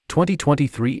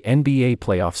2023 NBA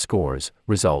playoff scores,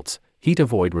 results, Heat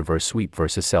avoid reverse sweep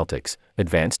versus Celtics,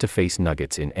 advance to face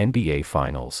Nuggets in NBA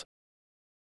Finals.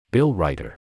 Bill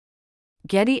Reiter.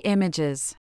 Getty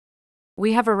Images.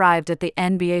 We have arrived at the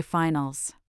NBA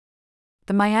Finals.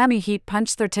 The Miami Heat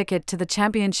punched their ticket to the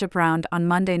championship round on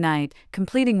Monday night,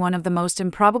 completing one of the most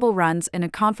improbable runs in a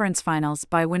conference finals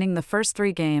by winning the first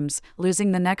 3 games,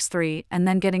 losing the next 3, and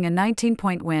then getting a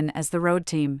 19-point win as the road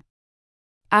team.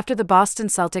 After the Boston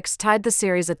Celtics tied the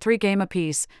series at 3-game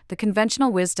apiece, the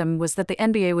conventional wisdom was that the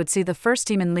NBA would see the first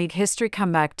team in league history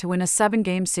come back to win a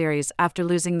 7-game series after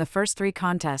losing the first 3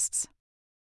 contests.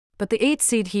 But the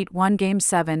 8-seed Heat won Game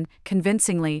 7,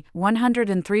 convincingly,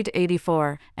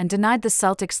 103-84, and denied the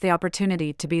Celtics the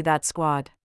opportunity to be that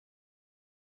squad.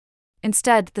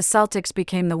 Instead, the Celtics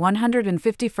became the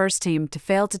 151st team to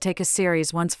fail to take a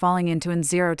series once falling into an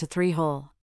 0-3 hole.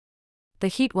 The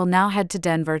Heat will now head to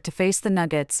Denver to face the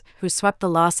Nuggets, who swept the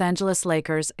Los Angeles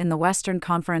Lakers in the Western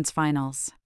Conference Finals.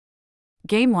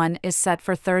 Game 1 is set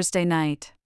for Thursday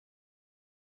night.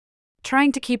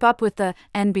 Trying to keep up with the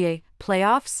NBA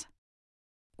playoffs?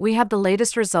 We have the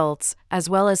latest results, as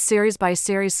well as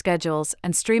series-by-series schedules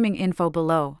and streaming info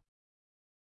below.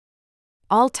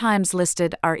 All times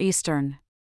listed are Eastern.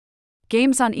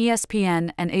 Games on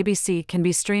ESPN and ABC can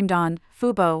be streamed on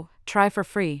Fubo. Try for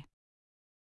free.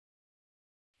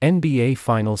 NBA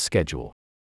Finals schedule.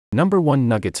 Number 1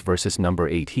 Nuggets vs. Number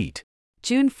 8 Heat.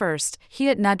 June 1st, Heat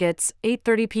at Nuggets,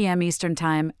 8:30 p.m. Eastern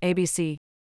Time, ABC.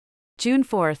 June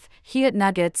 4th, Heat at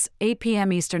Nuggets, 8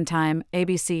 p.m. Eastern Time,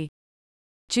 ABC.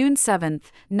 June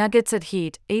 7th, Nuggets at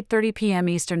Heat, 8:30 p.m.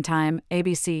 Eastern Time,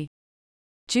 ABC.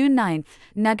 June 9th,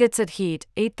 Nuggets at Heat,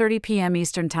 8:30 p.m.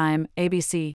 Eastern Time,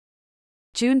 ABC.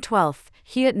 June 12th,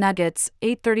 Heat at Nuggets,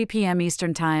 8:30 p.m.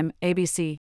 Eastern Time,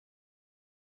 ABC.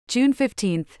 June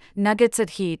 15th, Nuggets at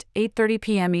Heat, 8:30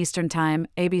 p.m. Eastern Time,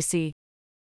 ABC.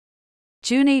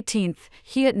 June 18th,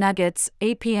 Heat at Nuggets,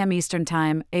 8 p.m. Eastern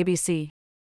Time, ABC.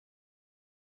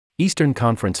 Eastern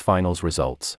Conference Finals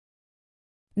results.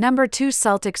 Number 2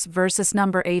 Celtics vs.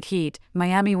 Number 8 Heat,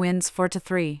 Miami wins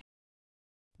 4-3.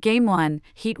 Game 1,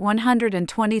 Heat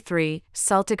 123,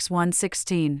 Celtics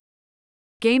 116.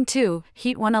 Game 2,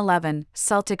 Heat 111,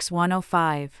 Celtics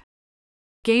 105.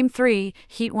 Game 3,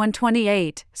 Heat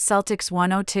 128, Celtics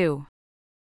 102.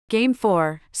 Game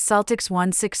 4, Celtics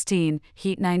 116,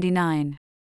 Heat 99.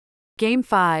 Game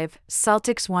 5,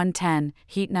 Celtics 110,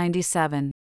 Heat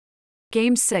 97.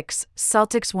 Game 6,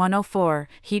 Celtics 104,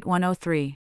 Heat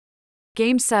 103.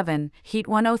 Game 7, Heat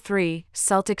 103,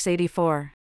 Celtics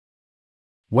 84.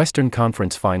 Western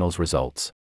Conference Finals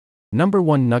results. Number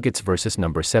 1 Nuggets vs.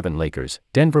 Number 7 Lakers,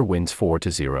 Denver wins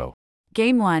 4-0.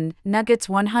 Game 1, Nuggets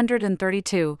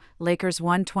 132, Lakers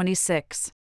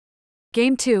 126.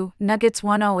 Game 2, Nuggets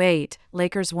 108,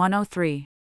 Lakers 103.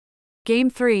 Game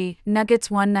 3, Nuggets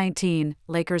 119,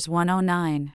 Lakers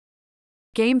 109.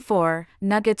 Game 4,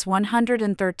 Nuggets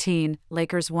 113,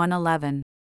 Lakers 111.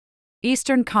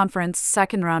 Eastern Conference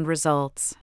Second Round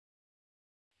Results.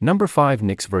 Number 5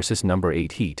 Knicks vs. Number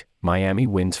 8 Heat, Miami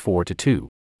wins 4-2.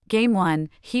 Game 1,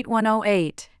 Heat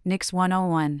 108, Knicks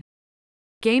 101.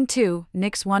 Game 2,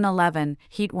 Knicks 111,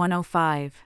 Heat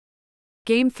 105.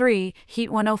 Game 3,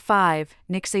 Heat 105,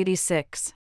 Knicks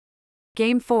 86.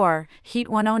 Game 4, Heat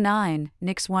 109,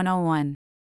 Knicks 101.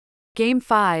 Game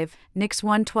 5, Knicks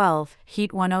 112,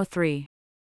 Heat 103.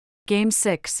 Game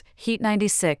 6, Heat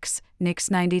 96,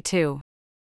 Knicks 92.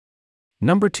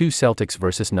 Number 2 Celtics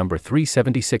vs. Number 3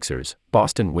 76ers,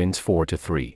 Boston wins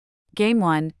 4-3. Game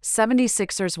 1,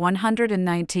 76ers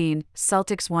 119,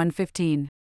 Celtics 115.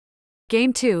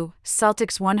 Game 2,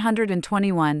 Celtics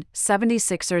 121,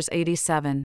 76ers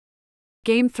 87.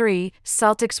 Game 3,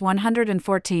 Celtics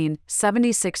 114,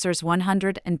 76ers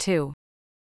 102.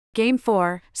 Game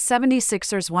 4,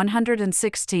 76ers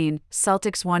 116,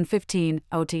 Celtics 115,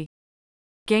 OT.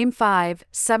 Game 5,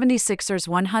 76ers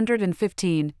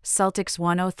 115, Celtics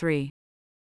 103.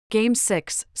 Game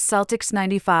 6, Celtics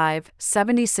 95,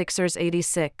 76ers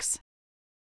 86.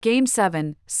 Game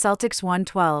 7, Celtics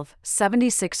 112,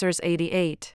 76ers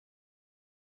 88.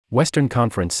 Western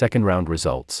Conference Second Round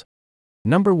Results.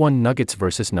 Number 1 Nuggets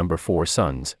vs. Number 4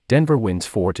 Suns, Denver wins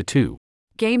 4-2.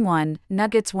 Game 1,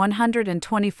 Nuggets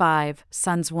 125,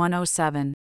 Suns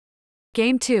 107.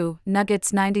 Game 2,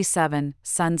 Nuggets 97,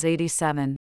 Suns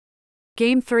 87.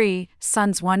 Game 3,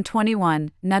 Suns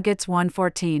 121, Nuggets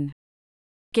 114.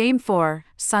 Game 4,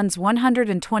 Suns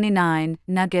 129,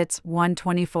 Nuggets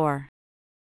 124.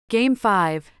 Game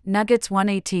 5, Nuggets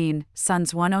 118,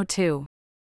 Suns 102.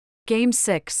 Game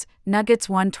 6, Nuggets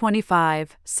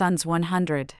 125, Suns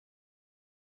 100.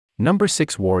 Number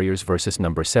 6 Warriors vs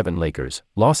number 7 Lakers.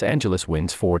 Los Angeles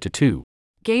wins 4-2.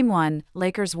 Game 1,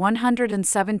 Lakers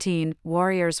 117,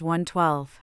 Warriors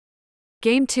 112.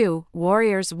 Game 2,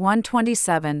 Warriors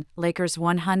 127, Lakers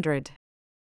 100.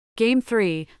 Game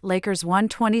 3, Lakers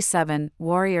 127,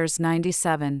 Warriors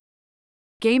 97.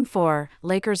 Game 4,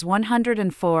 Lakers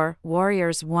 104,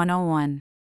 Warriors 101.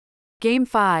 Game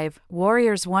 5,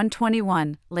 Warriors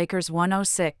 121, Lakers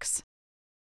 106.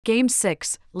 Game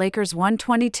 6, Lakers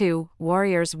 122,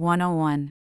 Warriors 101.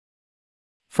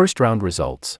 First round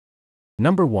results.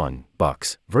 Number 1,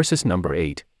 Bucks vs number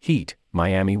 8, Heat.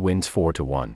 Miami wins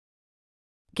 4-1.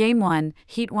 Game 1,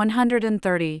 Heat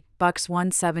 130, Bucks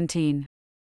 117.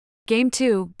 Game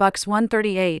 2, Bucks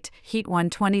 138, Heat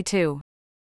 122.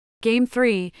 Game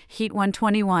 3, Heat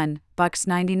 121, Bucks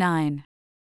 99.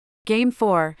 Game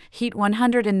 4, Heat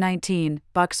 119,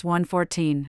 Bucks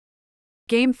 114.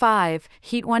 Game 5,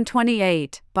 Heat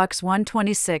 128, Bucks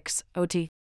 126, OT.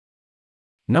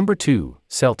 Number 2,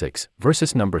 Celtics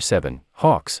vs number 7,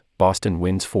 Hawks. Boston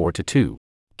wins 4-2.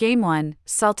 Game 1,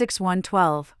 Celtics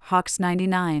 112, Hawks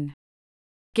 99.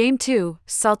 Game 2,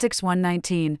 Celtics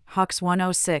 119, Hawks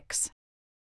 106.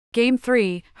 Game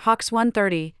 3, Hawks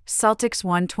 130, Celtics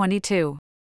 122.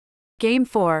 Game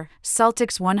 4,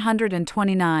 Celtics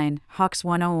 129, Hawks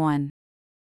 101.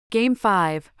 Game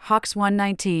 5, Hawks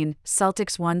 119,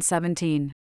 Celtics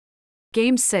 117.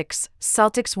 Game 6,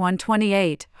 Celtics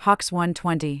 128, Hawks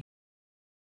 120.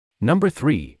 Number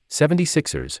 3,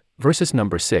 76ers vs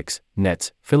number 6,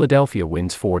 Nets. Philadelphia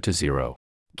wins 4-0.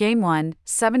 Game 1,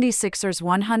 76ers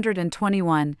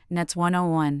 121, Nets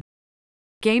 101.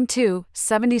 Game 2,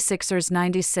 76ers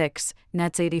 96,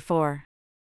 Nets 84.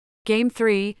 Game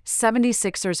 3,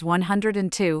 76ers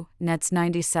 102, Nets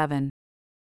 97.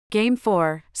 Game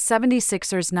 4,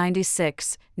 76ers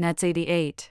 96, Nets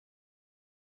 88.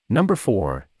 Number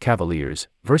 4, Cavaliers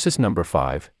vs number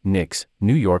 5, Knicks.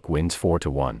 New York wins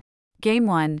 4-1. Game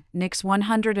 1, Knicks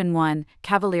 101,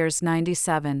 Cavaliers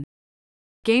 97.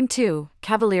 Game 2,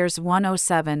 Cavaliers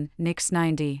 107, Knicks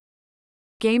 90.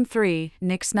 Game 3,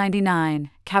 Knicks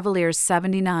 99, Cavaliers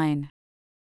 79.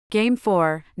 Game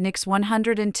 4, Knicks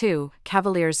 102,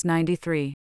 Cavaliers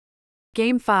 93.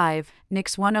 Game 5,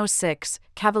 Knicks 106,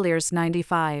 Cavaliers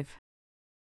 95.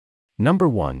 Number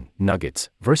 1, Nuggets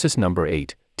vs number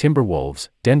 8, Timberwolves.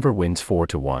 Denver wins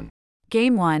 4-1.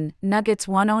 Game 1, Nuggets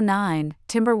 109,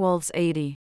 Timberwolves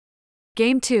 80.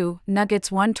 Game 2,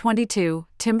 Nuggets 122,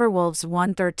 Timberwolves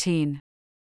 113.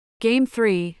 Game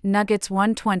 3, Nuggets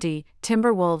 120,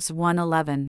 Timberwolves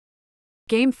 111.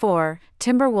 Game 4,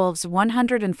 Timberwolves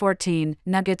 114,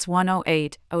 Nuggets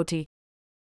 108, OT.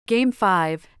 Game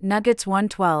 5, Nuggets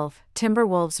 112,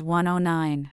 Timberwolves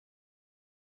 109.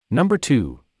 Number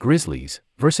 2, Grizzlies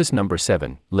vs number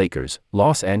 7, Lakers.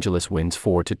 Los Angeles wins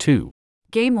 4-2.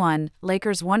 Game 1,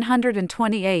 Lakers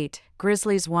 128,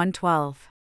 Grizzlies 112.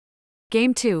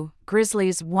 Game 2,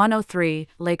 Grizzlies 103,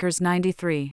 Lakers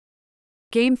 93.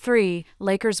 Game 3,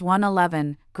 Lakers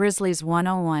 111, Grizzlies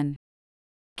 101.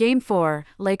 Game 4,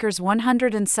 Lakers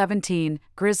 117,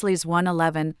 Grizzlies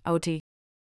 111, OT.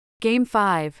 Game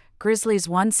 5, Grizzlies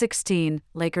 116,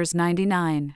 Lakers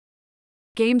 99.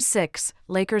 Game 6,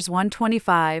 Lakers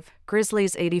 125,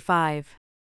 Grizzlies 85.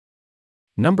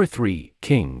 Number 3,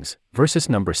 Kings vs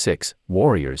number 6,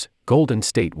 Warriors. Golden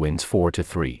State wins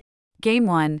 4-3. Game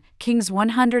 1, Kings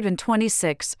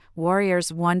 126,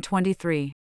 Warriors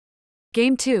 123.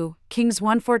 Game 2, Kings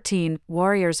 114,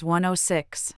 Warriors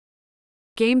 106.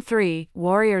 Game 3,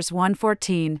 Warriors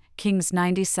 114, Kings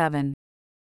 97.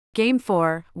 Game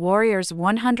 4, Warriors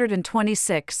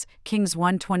 126, Kings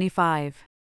 125.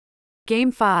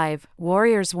 Game 5,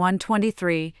 Warriors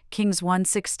 123, Kings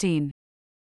 116.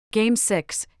 Game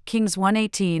 6, Kings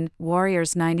 118,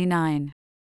 Warriors 99.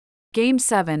 Game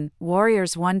 7,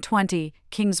 Warriors 120,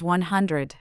 Kings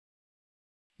 100.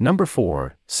 Number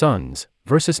 4, Suns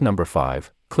vs number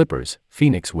 5, Clippers.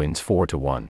 Phoenix wins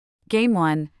 4-1. Game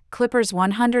 1, Clippers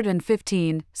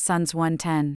 115, Suns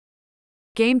 110.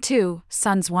 Game 2,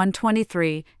 Suns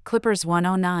 123, Clippers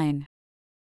 109.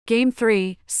 Game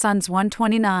 3, Suns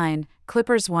 129,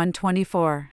 Clippers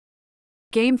 124.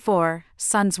 Game 4,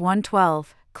 Suns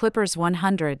 112, Clippers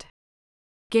 100.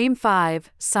 Game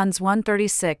 5, Suns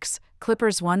 136,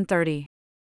 Clippers 130.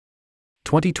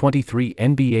 2023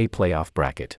 NBA Playoff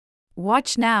Bracket.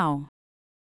 Watch now.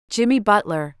 Jimmy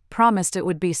Butler promised it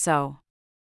would be so.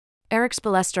 Eric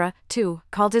Spoelstra, too,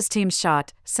 called his team's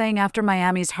shot, saying after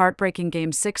Miami's heartbreaking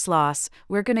Game 6 loss,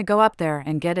 "We're gonna go up there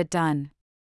and get it done."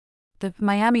 The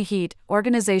Miami Heat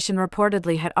organization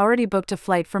reportedly had already booked a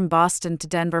flight from Boston to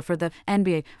Denver for the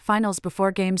NBA Finals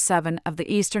before Game 7 of the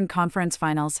Eastern Conference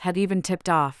Finals had even tipped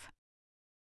off.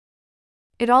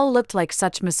 It all looked like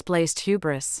such misplaced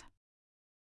hubris.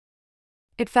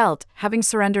 It felt, having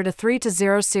surrendered a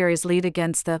 3-0 series lead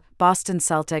against the Boston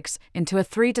Celtics into a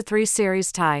 3-3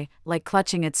 series tie, like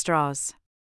clutching at straws.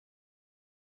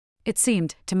 It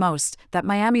seemed, to most, that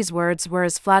Miami's words were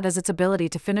as flat as its ability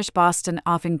to finish Boston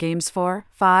off in Games 4,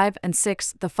 5, and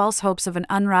 6, the false hopes of an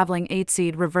unraveling 8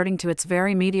 seed reverting to its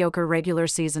very mediocre regular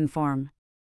season form.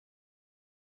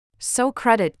 So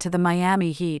credit to the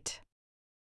Miami Heat.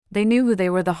 They knew who they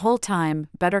were the whole time,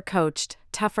 better coached,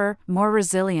 tougher, more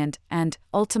resilient, and,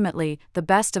 ultimately, the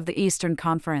best of the Eastern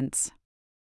Conference.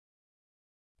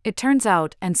 It turns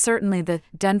out, and certainly the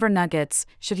Denver Nuggets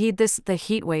should heed this, the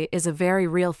Heat way is a very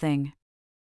real thing.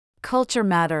 Culture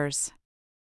matters.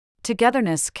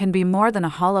 Togetherness can be more than a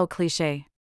hollow cliché.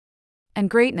 And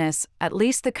greatness, at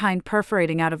least the kind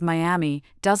perforating out of Miami,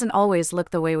 doesn't always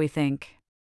look the way we think.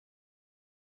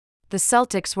 The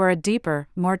Celtics were a deeper,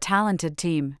 more talented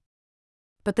team.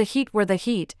 But the Heat were the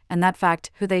Heat, and that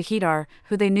fact, who they Heat are,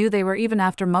 who they knew they were even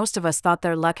after most of us thought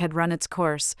their luck had run its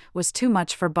course, was too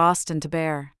much for Boston to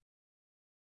bear.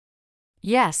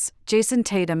 Yes, Jason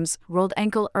Tatum's rolled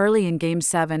ankle early in Game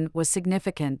 7 was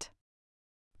significant.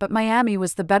 But Miami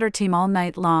was the better team all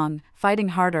night long, fighting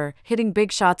harder, hitting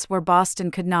big shots where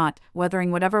Boston could not,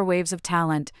 weathering whatever waves of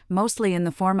talent, mostly in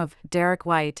the form of Derek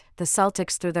White, the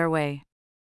Celtics threw their way.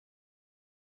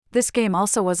 This game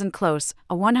also wasn't close,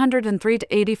 a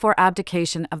 103-84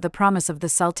 abdication of the promise of the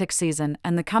Celtics season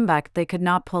and the comeback they could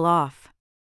not pull off.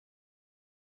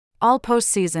 All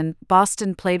postseason,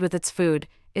 Boston played with its food,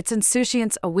 its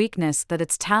insouciance a weakness that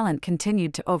its talent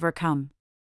continued to overcome.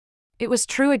 It was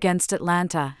true against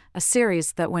Atlanta, a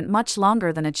series that went much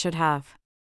longer than it should have.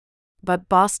 But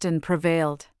Boston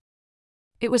prevailed.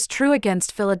 It was true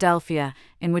against Philadelphia,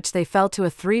 in which they fell to a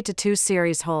 3-2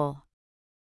 series hole.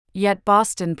 Yet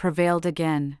Boston prevailed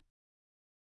again.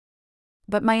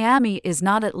 But Miami is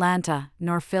not Atlanta,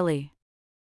 nor Philly.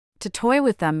 To toy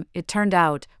with them, it turned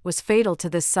out, was fatal to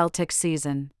this Celtics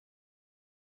season.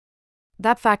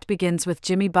 That fact begins with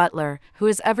Jimmy Butler, who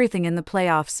is everything in the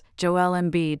playoffs. Joel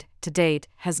Embiid, to date,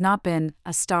 has not been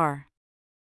a star.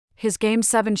 His Game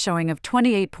 7 showing of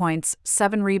 28 points,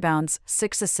 7 rebounds,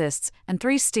 6 assists, and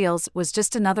 3 steals was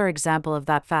just another example of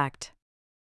that fact.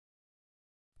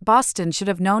 Boston should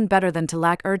have known better than to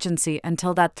lack urgency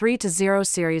until that 3-0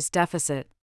 series deficit.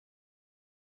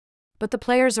 But the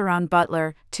players around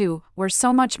Butler, too, were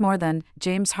so much more than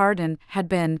James Harden had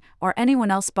been, or anyone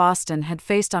else Boston had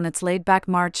faced on its laid-back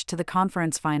march to the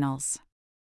conference finals.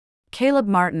 Caleb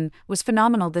Martin was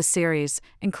phenomenal this series,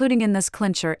 including in this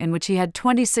clincher in which he had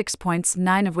 26 points,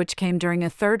 9 of which came during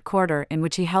a third quarter in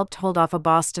which he helped hold off a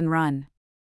Boston run.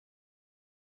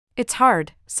 It's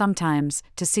hard, sometimes,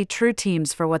 to see true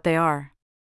teams for what they are.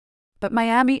 But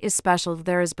Miami is special.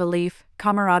 There is belief,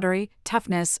 camaraderie,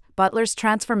 toughness, Butler's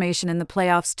transformation in the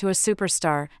playoffs to a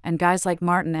superstar, and guys like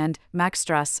Martin and Max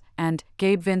Strus and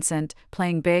Gabe Vincent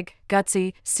playing big,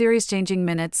 gutsy, series-changing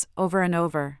minutes over and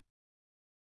over.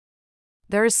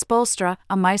 There is Spoelstra,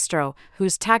 a maestro,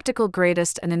 whose tactical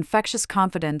greatest and infectious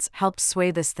confidence helped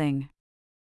sway this thing.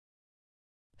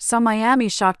 So Miami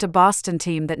shocked a Boston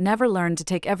team that never learned to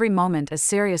take every moment as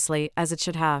seriously as it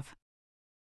should have.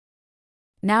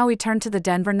 Now we turn to the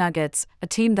Denver Nuggets, a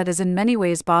team that is in many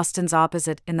ways Boston's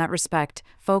opposite in that respect,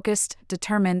 focused,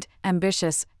 determined,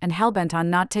 ambitious, and hellbent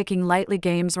on not taking lightly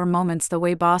games or moments the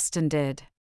way Boston did.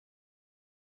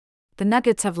 The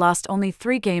Nuggets have lost only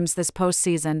 3 games this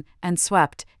postseason, and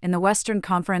swept, in the Western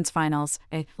Conference Finals,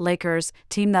 a Lakers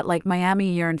team that like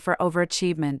Miami yearned for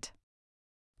overachievement.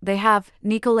 They have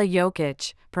Nikola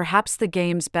Jokic, perhaps the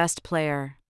game's best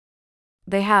player.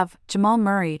 They have Jamal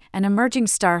Murray, an emerging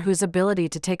star whose ability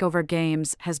to take over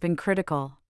games has been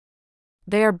critical.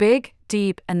 They are big,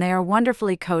 deep, and they are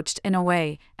wonderfully coached in a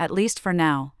way, at least for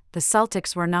now, the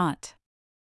Celtics were not.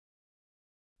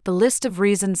 The list of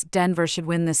reasons Denver should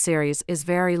win this series is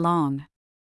very long.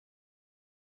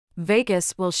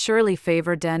 Vegas will surely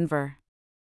favor Denver.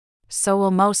 So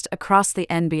will most across the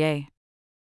NBA.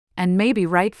 And maybe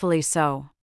rightfully so.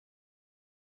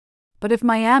 But if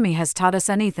Miami has taught us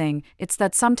anything, it's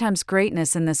that sometimes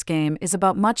greatness in this game is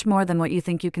about much more than what you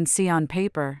think you can see on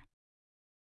paper.